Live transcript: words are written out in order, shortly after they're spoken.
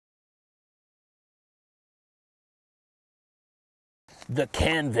the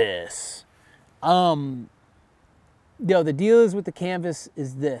Canvas. The deal is with the Canvas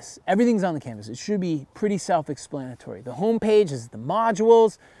is this. Everything's on the Canvas. It should be pretty self-explanatory. The home page is the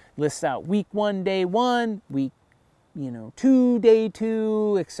modules, lists out week 1, day 1, week 2, day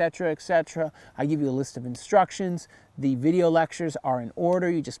 2, etc., etc. I give you a list of instructions. The video lectures are in order.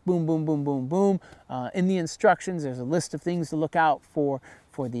 You just boom, boom, boom, boom, boom. In the instructions, there's a list of things to look out for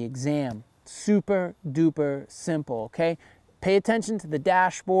the exam. Super duper simple, okay? Pay attention to the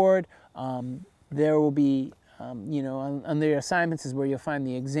dashboard. There will be, under your assignments is where you'll find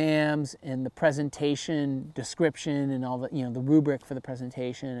the exams and the presentation description and all the, the rubric for the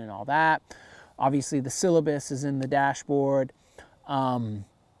presentation and all that. Obviously, the syllabus is in the dashboard. The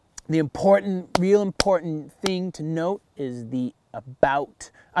real important thing to note is the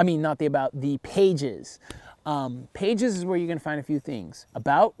the pages. Pages is where you're going to find a few things.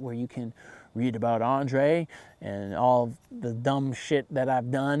 About, where you can read about Andre and all the dumb shit that I've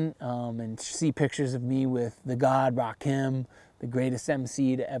done, and see pictures of me with the God Rakim, the greatest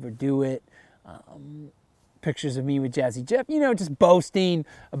MC to ever do it. Pictures of me with Jazzy Jeff, just boasting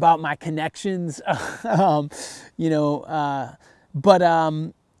about my connections,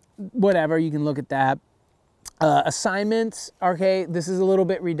 whatever, you can look at that. Assignments, okay, this is a little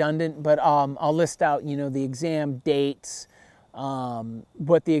bit redundant, but I'll list out, the exam dates,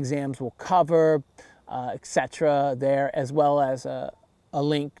 what the exams will cover, etc. there, as well as a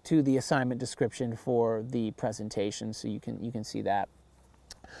link to the assignment description for the presentation, so you can see that.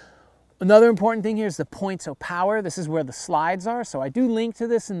 Another important thing here is the points of power. This is where the slides are. So I do link to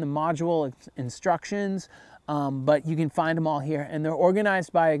this in the module instructions, but you can find them all here. And they're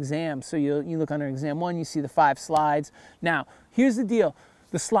organized by exam. So you look under exam 1, you see the 5 slides. Now, here's the deal.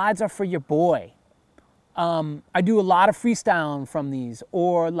 The slides are for your boy. I do a lot of freestyling from these,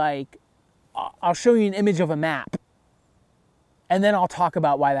 or like I'll show you an image of a map, and then I'll talk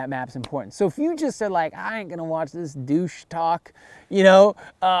about why that map's important. So if you just said like, I ain't gonna watch this douche talk,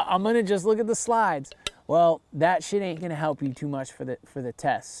 I'm gonna just look at the slides. Well, that shit ain't gonna help you too much for the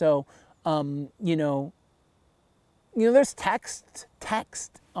test. So, there's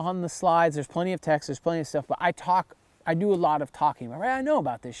text on the slides. There's plenty of text. There's plenty of stuff. But I do a lot of talking. Right? I know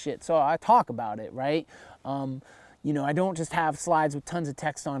about this shit, so I talk about it. Right? I don't just have slides with tons of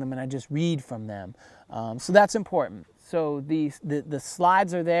text on them and I just read from them. So that's important. So the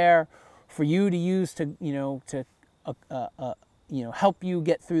slides are there for you to use to help you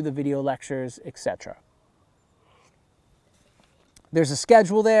get through the video lectures, etc. There's a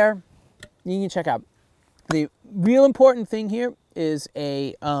schedule there you can check out. The real important thing here is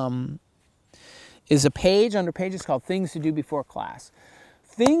a page. Under pages called Things to Do Before Class.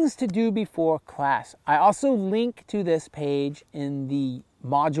 Things to do before class. I also link to this page in the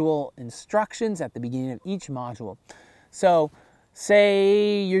module instructions at the beginning of each module. So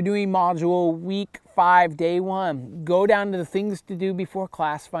say you're doing module week 5, day 1. Go down to the things to do before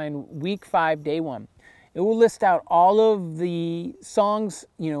class, find week 5, day 1. It will list out all of the songs.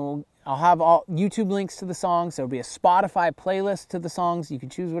 I'll have all YouTube links to the songs. There'll be a Spotify playlist to the songs. You can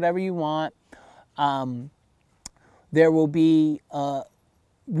choose whatever you want. There will be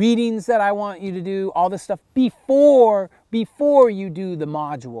readings that I want you to do, all this stuff before you do the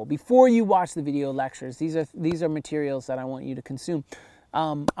module, before you watch the video lectures. These are materials that I want you to consume.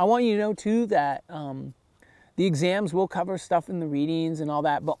 I want you to know too that the exams will cover stuff in the readings and all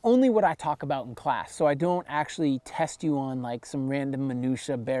that, but only what I talk about in class. So I don't actually test you on like some random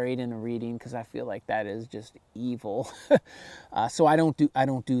minutia buried in a reading, because I feel like that is just evil. So I don't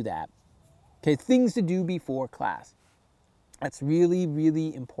do that. Okay, things to do before class. That's really,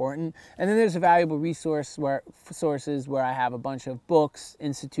 really important. And then there's a valuable sources where I have a bunch of books,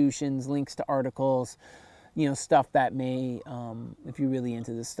 institutions, links to articles, stuff that may, if you're really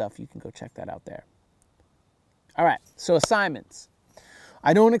into this stuff, you can go check that out there. All right, so assignments.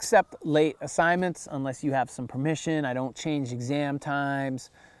 I don't accept late assignments unless you have some permission. I don't change exam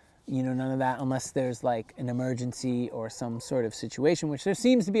times, none of that, unless there's like an emergency or some sort of situation, which there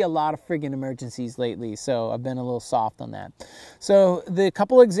seems to be a lot of friggin' emergencies lately, so I've been a little soft on that. So the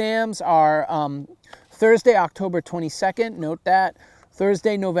couple exams are Thursday, October 22nd, note that.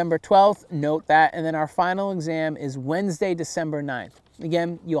 Thursday, November 12th, note that. And then our final exam is Wednesday, December 9th.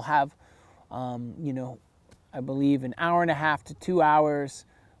 Again, you'll have, I believe an hour and a half to 2 hours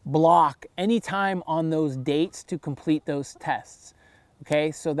block anytime on those dates to complete those tests.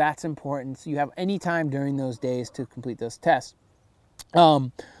 Okay, so that's important. So you have any time during those days to complete those tests.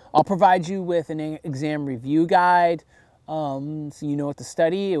 I'll provide you with an exam review guide, so you know what to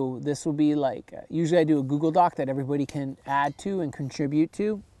study. This will be like, usually I do a Google Doc that everybody can add to and contribute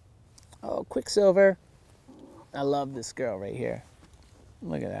to. Oh, Quicksilver. I love this girl right here.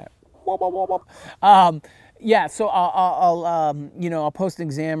 Look at that. Yeah, so I'll post an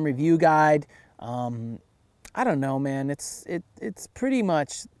exam review guide. I don't know, man. It's pretty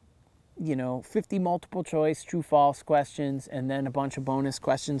much, 50 multiple choice, true, false questions, and then a bunch of bonus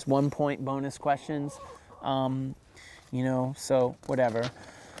questions, 1 point bonus questions. So whatever.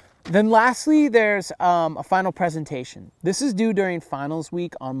 Then lastly, there's a final presentation. This is due during finals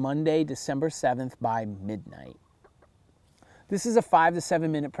week on Monday, December 7th by midnight. This is a 5 to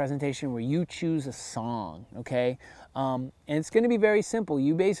 7 minute presentation where you choose a song, okay? And it's going to be very simple.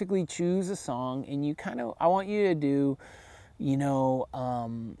 You basically choose a song, and I want you to do,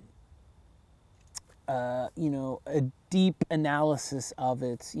 a deep analysis of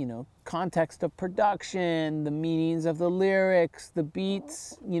its, context of production, the meanings of the lyrics, the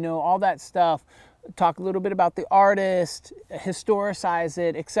beats, all that stuff. Talk a little bit about the artist, historicize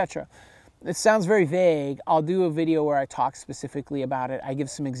it, etc. It sounds very vague. I'll do a video where I talk specifically about it. I give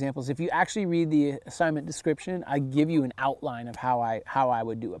some examples. If you actually read the assignment description, I give you an outline of how I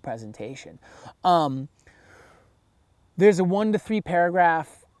would do a presentation. There's a 1 to 3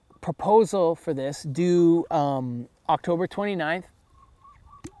 paragraph proposal for this due October 29th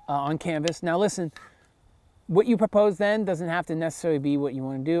on Canvas. Now listen, what you propose then doesn't have to necessarily be what you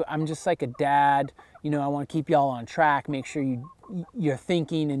want to do. I'm just like a dad. I want to keep y'all on track, make sure you're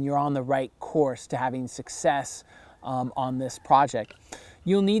thinking and you're on the right course to having success on this project.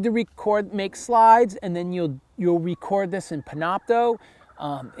 You'll need to make slides, and then you'll record this in Panopto.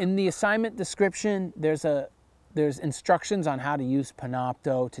 In the assignment description, there's instructions on how to use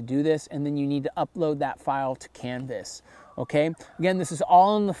Panopto to do this, and then you need to upload that file to Canvas. Okay, again, this is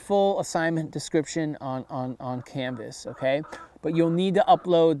all in the full assignment description on Canvas, okay? But you'll need to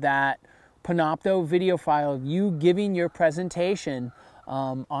upload that Panopto video file of you giving your presentation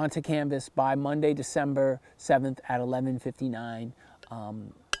onto Canvas by Monday, December 7th at 11:59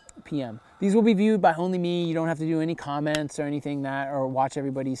 p.m. These will be viewed by only me. You don't have to do any comments or anything or watch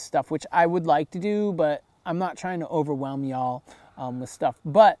everybody's stuff, which I would like to do, but I'm not trying to overwhelm y'all with stuff.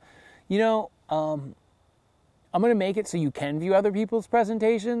 But, I'm going to make it so you can view other people's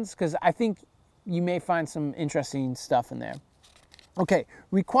presentations, because I think you may find some interesting stuff in there. Okay,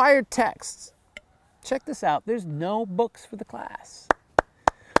 required texts. Check this out. There's no books for the class.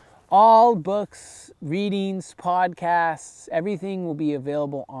 All books, readings, podcasts, everything will be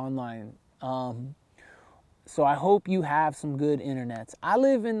available online. So I hope you have some good internets. I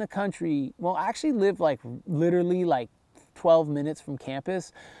live in the country. Well, I actually live literally 12 minutes from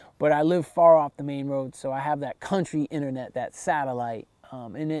campus, but I live far off the main road, so I have that country internet, that satellite,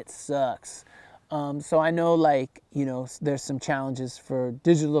 and it sucks. So I know, there's some challenges for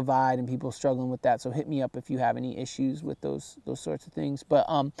digital divide and people struggling with that, so hit me up if you have any issues with those sorts of things. But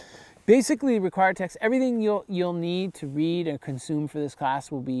basically, required text, everything you'll need to read and consume for this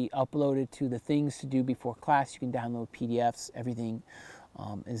class will be uploaded to the things to do before class. You can download PDFs, everything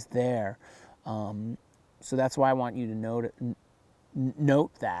is there. So that's why I want you to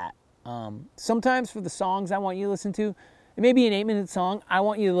note that. Sometimes for the songs I want you to listen to, it may be an 8-minute song, I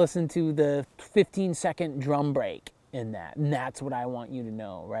want you to listen to the 15-second drum break in that, and that's what I want you to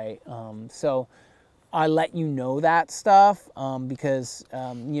know, right? So I let you know that stuff because,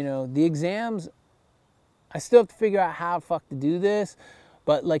 the exams, I still have to figure out how the fuck to do this,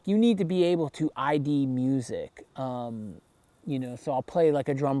 but you need to be able to ID music. So I'll play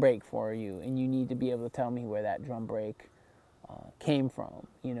a drum break for you, and you need to be able to tell me where that drum break came from,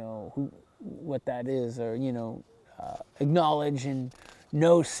 what that is, or, acknowledge and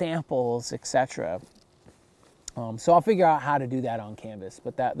know samples, etc. So I'll figure out how to do that on Canvas,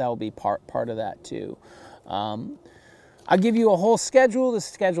 but that will be part of that too. I'll give you a whole schedule. The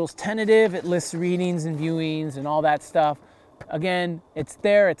schedule's tentative. It lists readings and viewings and all that stuff. Again, it's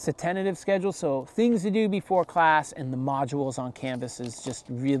there. It's a tentative schedule, so things to do before class and the modules on Canvas is just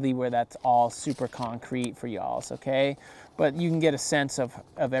really where that's all super concrete for y'all, okay? But you can get a sense of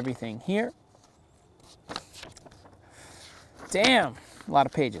everything here. Damn, a lot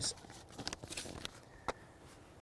of pages.